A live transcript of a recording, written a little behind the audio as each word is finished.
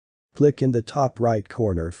Click in the top right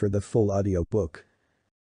corner for the full audiobook.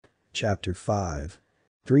 Chapter 5.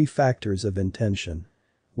 3 Factors of Intention.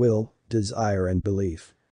 Will, Desire and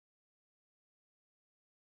Belief.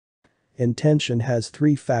 Intention has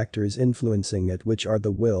 3 factors influencing it, which are the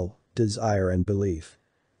will, desire and belief.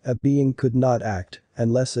 A being could not act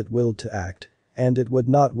unless it willed to act, and it would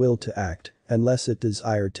not will to act unless it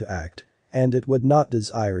desired to act, and it would not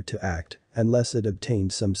desire to act unless it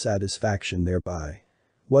obtained some satisfaction thereby.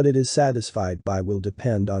 What it is satisfied by will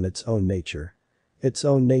depend on its own nature. Its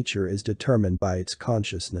own nature is determined by its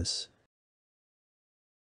consciousness.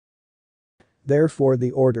 Therefore,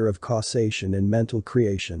 the order of causation in mental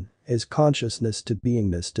creation is consciousness to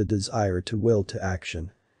beingness to desire to will to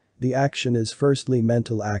action. The action is firstly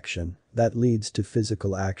mental action, that leads to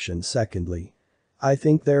physical action secondly. I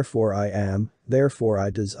think therefore I am, therefore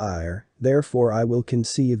I desire, therefore I will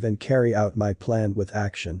conceive and carry out my plan with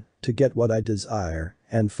action, to get what I desire,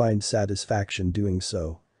 and find satisfaction doing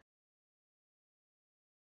so.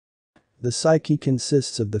 The psyche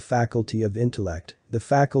consists of the faculty of intellect, the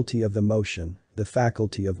faculty of emotion, the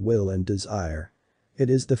faculty of will and desire. It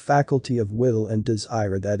is the faculty of will and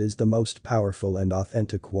desire that is the most powerful and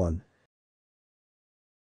authentic one.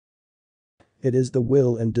 It is the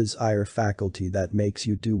will and desire faculty that makes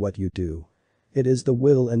you do what you do. It is the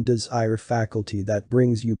will and desire faculty that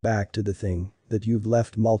brings you back to the thing that you've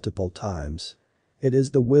left multiple times. It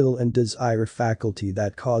is the will and desire faculty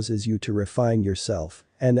that causes you to refine yourself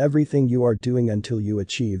and everything you are doing until you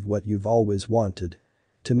achieve what you've always wanted.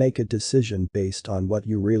 To make a decision based on what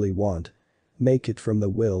you really want, make it from the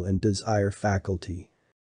will and desire faculty.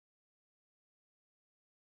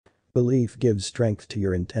 Belief gives strength to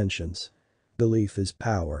your intentions. Belief is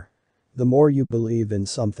power. The more you believe in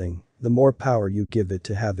something, the more power you give it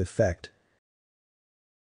to have effect.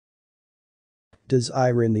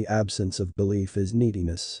 Desire in the absence of belief is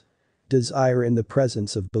neediness. Desire in the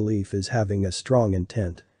presence of belief is having a strong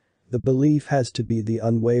intent. The belief has to be the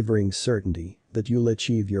unwavering certainty that you'll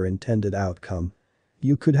achieve your intended outcome.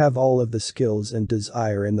 You could have all of the skills and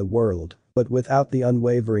desire in the world, but without the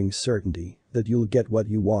unwavering certainty that you'll get what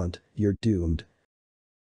you want, you're doomed.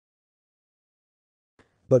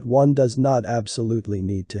 But one does not absolutely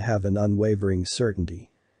need to have an unwavering certainty.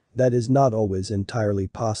 That is not always entirely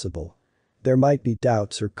possible. There might be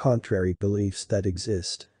doubts or contrary beliefs that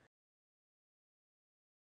exist.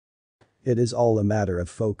 It is all a matter of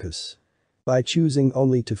focus. By choosing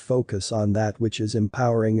only to focus on that which is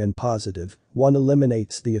empowering and positive, one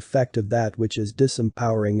eliminates the effect of that which is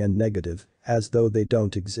disempowering and negative, as though they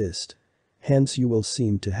don't exist. Hence you will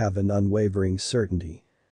seem to have an unwavering certainty.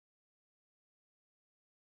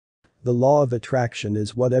 The law of attraction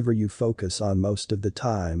is whatever you focus on most of the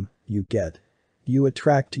time, you get. You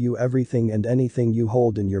attract to you everything and anything you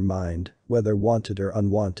hold in your mind, whether wanted or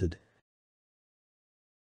unwanted.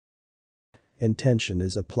 Intention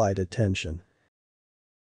is applied attention.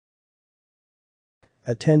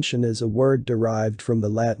 Attention is a word derived from the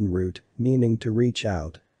Latin root, meaning to reach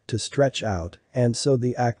out, to stretch out, and so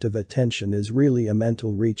the act of attention is really a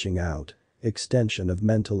mental reaching out, extension of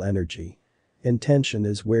mental energy. Intention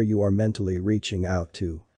is where you are mentally reaching out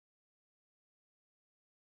to.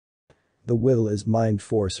 The will is mind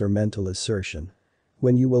force or mental assertion.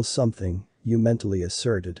 When you will something, you mentally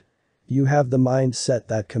assert it. You have the mindset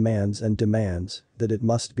that commands and demands that it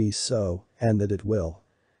must be so and that it will.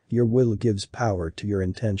 Your will gives power to your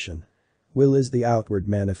intention. Will is the outward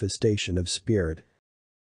manifestation of spirit.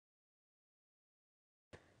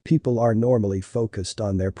 People are normally focused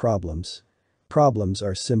on their problems. Problems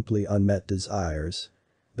are simply unmet desires.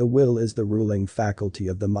 The will is the ruling faculty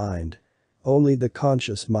of the mind. Only the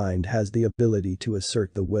conscious mind has the ability to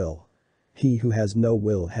assert the will. He who has no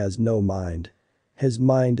will has no mind. His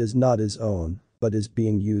mind is not his own, but is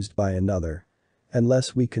being used by another.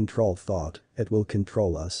 Unless we control thought, it will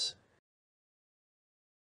control us.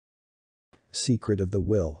 Secret of the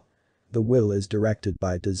will. The will is directed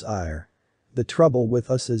by desire. The trouble with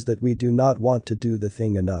us is that we do not want to do the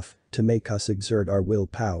thing enough to make us exert our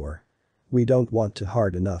willpower. We don't want to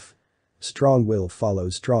hard enough. Strong will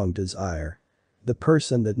follows strong desire. The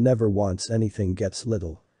person that never wants anything gets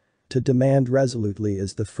little. To demand resolutely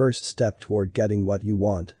is the first step toward getting what you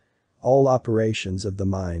want. All operations of the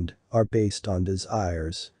mind are based on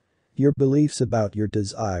desires. Your beliefs about your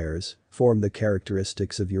desires form the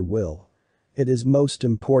characteristics of your will. It is most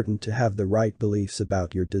important to have the right beliefs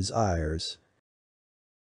about your desires.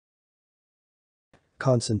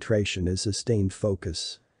 Concentration is sustained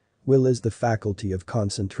focus. Will is the faculty of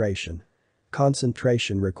concentration.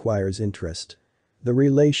 Concentration requires interest. The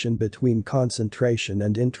relation between concentration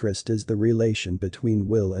and interest is the relation between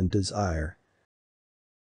will and desire.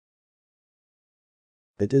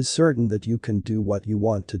 It is certain that you can do what you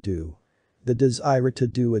want to do. The desire to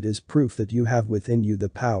do it is proof that you have within you the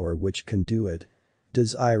power which can do it.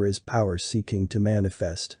 Desire is power seeking to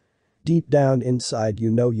manifest. Deep down inside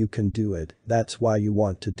you know you can do it, that's why you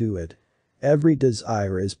want to do it. Every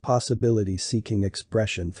desire is possibility seeking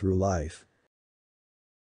expression through life.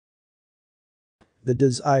 The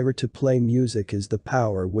desire to play music is the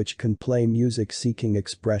power which can play music seeking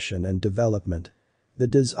expression and development. The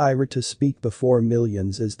desire to speak before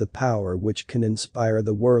millions is the power which can inspire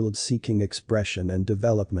the world seeking expression and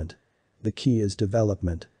development. The key is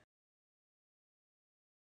development.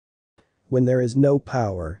 When there is no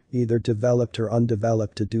power, either developed or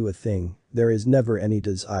undeveloped to do a thing, there is never any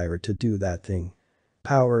desire to do that thing.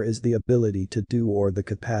 Power is the ability to do or the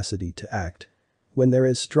capacity to act. When there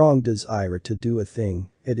is strong desire to do a thing,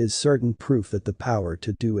 it is certain proof that the power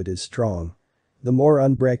to do it is strong. The more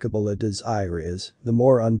unbreakable a desire is, the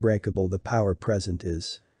more unbreakable the power present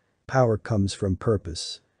is. Power comes from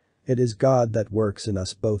purpose. It is God that works in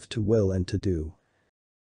us both to will and to do.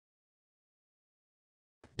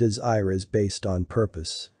 Desire is based on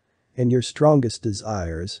purpose. In your strongest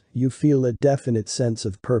desires, you feel a definite sense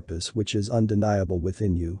of purpose which is undeniable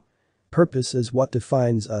within you. Purpose is what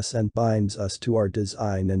defines us and binds us to our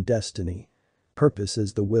design and destiny. Purpose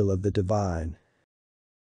is the will of the divine.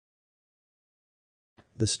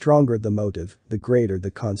 The stronger the motive, the greater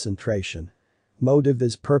the concentration. Motive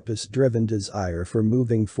is purpose-driven desire for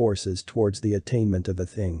moving forces towards the attainment of a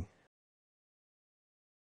thing.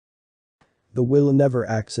 The will never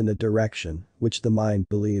acts in a direction which the mind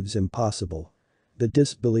believes impossible. The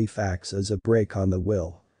disbelief acts as a brake on the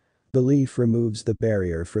will. Belief removes the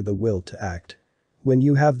barrier for the will to act. When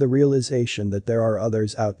you have the realization that there are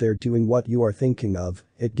others out there doing what you are thinking of,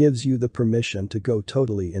 it gives you the permission to go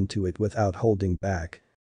totally into it without holding back.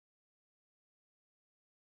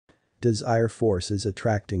 Desire force is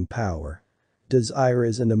attracting power. Desire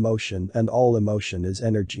is an emotion and all emotion is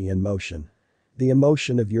energy in motion. The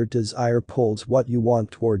emotion of your desire pulls what you want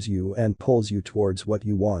towards you and pulls you towards what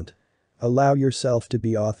you want. Allow yourself to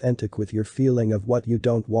be authentic with your feeling of what you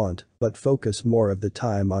don't want, but focus more of the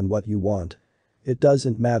time on what you want. It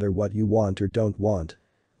doesn't matter what you want or don't want.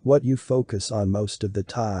 What you focus on most of the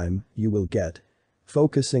time, you will get.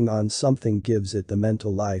 Focusing on something gives it the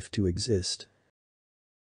mental life to exist.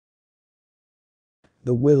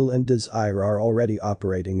 The will and desire are already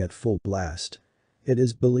operating at full blast. It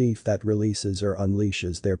is belief that releases or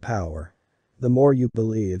unleashes their power. The more you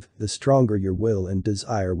believe, the stronger your will and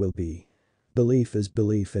desire will be. Belief is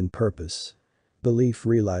belief in purpose. Belief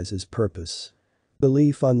realizes purpose.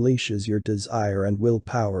 Belief unleashes your desire and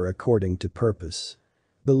willpower according to purpose.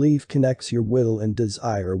 Belief connects your will and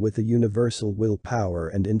desire with a universal willpower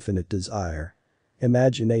and infinite desire.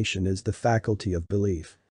 Imagination is the faculty of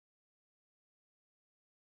belief.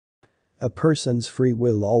 A person's free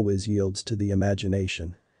will always yields to the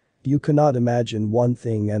imagination. You cannot imagine one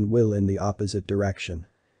thing and will in the opposite direction.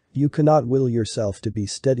 You cannot will yourself to be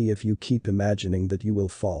steady if you keep imagining that you will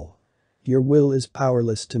fall. Your will is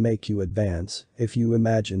powerless to make you advance if you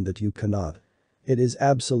imagine that you cannot. It is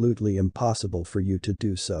absolutely impossible for you to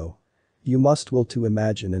do so. You must will to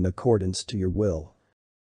imagine in accordance to your will.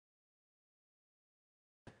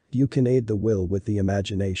 You can aid the will with the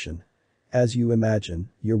imagination. As you imagine,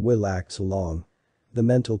 your will acts along. The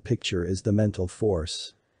mental picture is the mental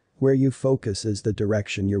force. Where you focus is the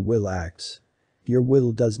direction your will acts. Your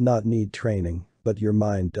will does not need training, but your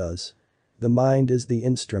mind does. The mind is the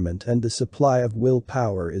instrument and the supply of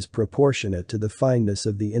willpower is proportionate to the fineness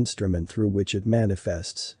of the instrument through which it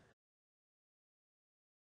manifests.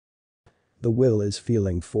 The will is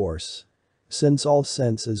feeling force. Since all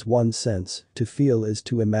sense is one sense, to feel is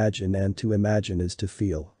to imagine and to imagine is to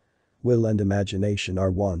feel. Will and imagination are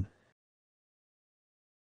one.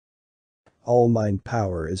 All mind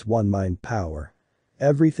power is one mind power.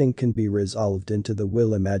 Everything can be resolved into the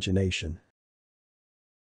will imagination.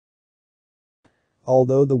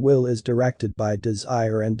 Although the will is directed by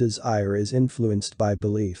desire and desire is influenced by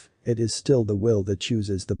belief, it is still the will that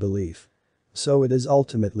chooses the belief. So it is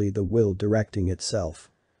ultimately the will directing itself.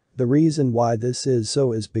 The reason why this is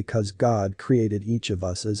so is because God created each of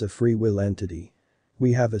us as a free will entity.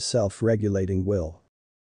 We have a self-regulating will.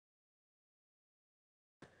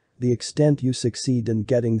 The extent you succeed in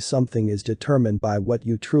getting something is determined by what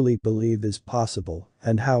you truly believe is possible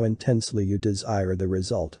and how intensely you desire the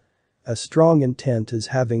result. A strong intent is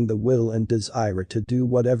having the will and desire to do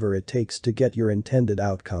whatever it takes to get your intended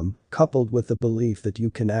outcome, coupled with the belief that you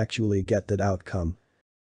can actually get that outcome.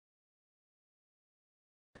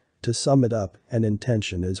 To sum it up, an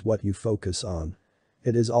intention is what you focus on.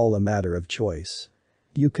 It is all a matter of choice.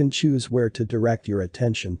 You can choose where to direct your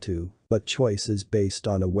attention to, but choice is based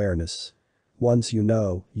on awareness. Once you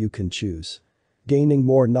know, you can choose. Gaining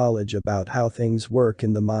more knowledge about how things work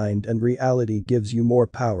in the mind and reality gives you more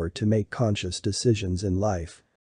power to make conscious decisions in life.